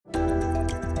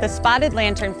The spotted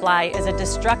lanternfly is a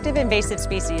destructive invasive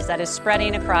species that is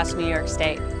spreading across New York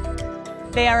State.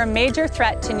 They are a major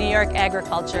threat to New York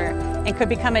agriculture and could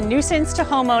become a nuisance to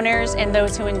homeowners and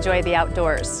those who enjoy the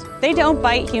outdoors. They don't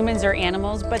bite humans or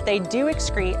animals, but they do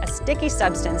excrete a sticky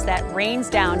substance that rains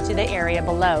down to the area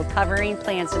below, covering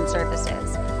plants and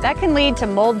surfaces. That can lead to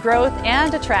mold growth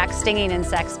and attract stinging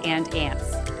insects and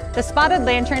ants. The spotted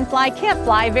lanternfly can't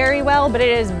fly very well, but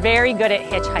it is very good at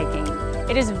hitchhiking.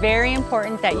 It is very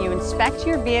important that you inspect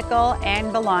your vehicle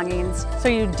and belongings so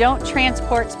you don't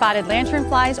transport spotted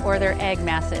lanternflies or their egg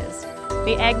masses.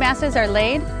 The egg masses are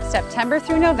laid September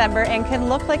through November and can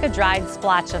look like a dried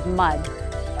splotch of mud.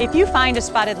 If you find a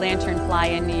spotted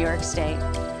lanternfly in New York State,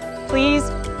 please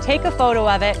take a photo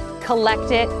of it,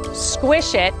 collect it,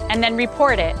 squish it, and then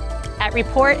report it at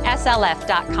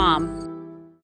reportslf.com.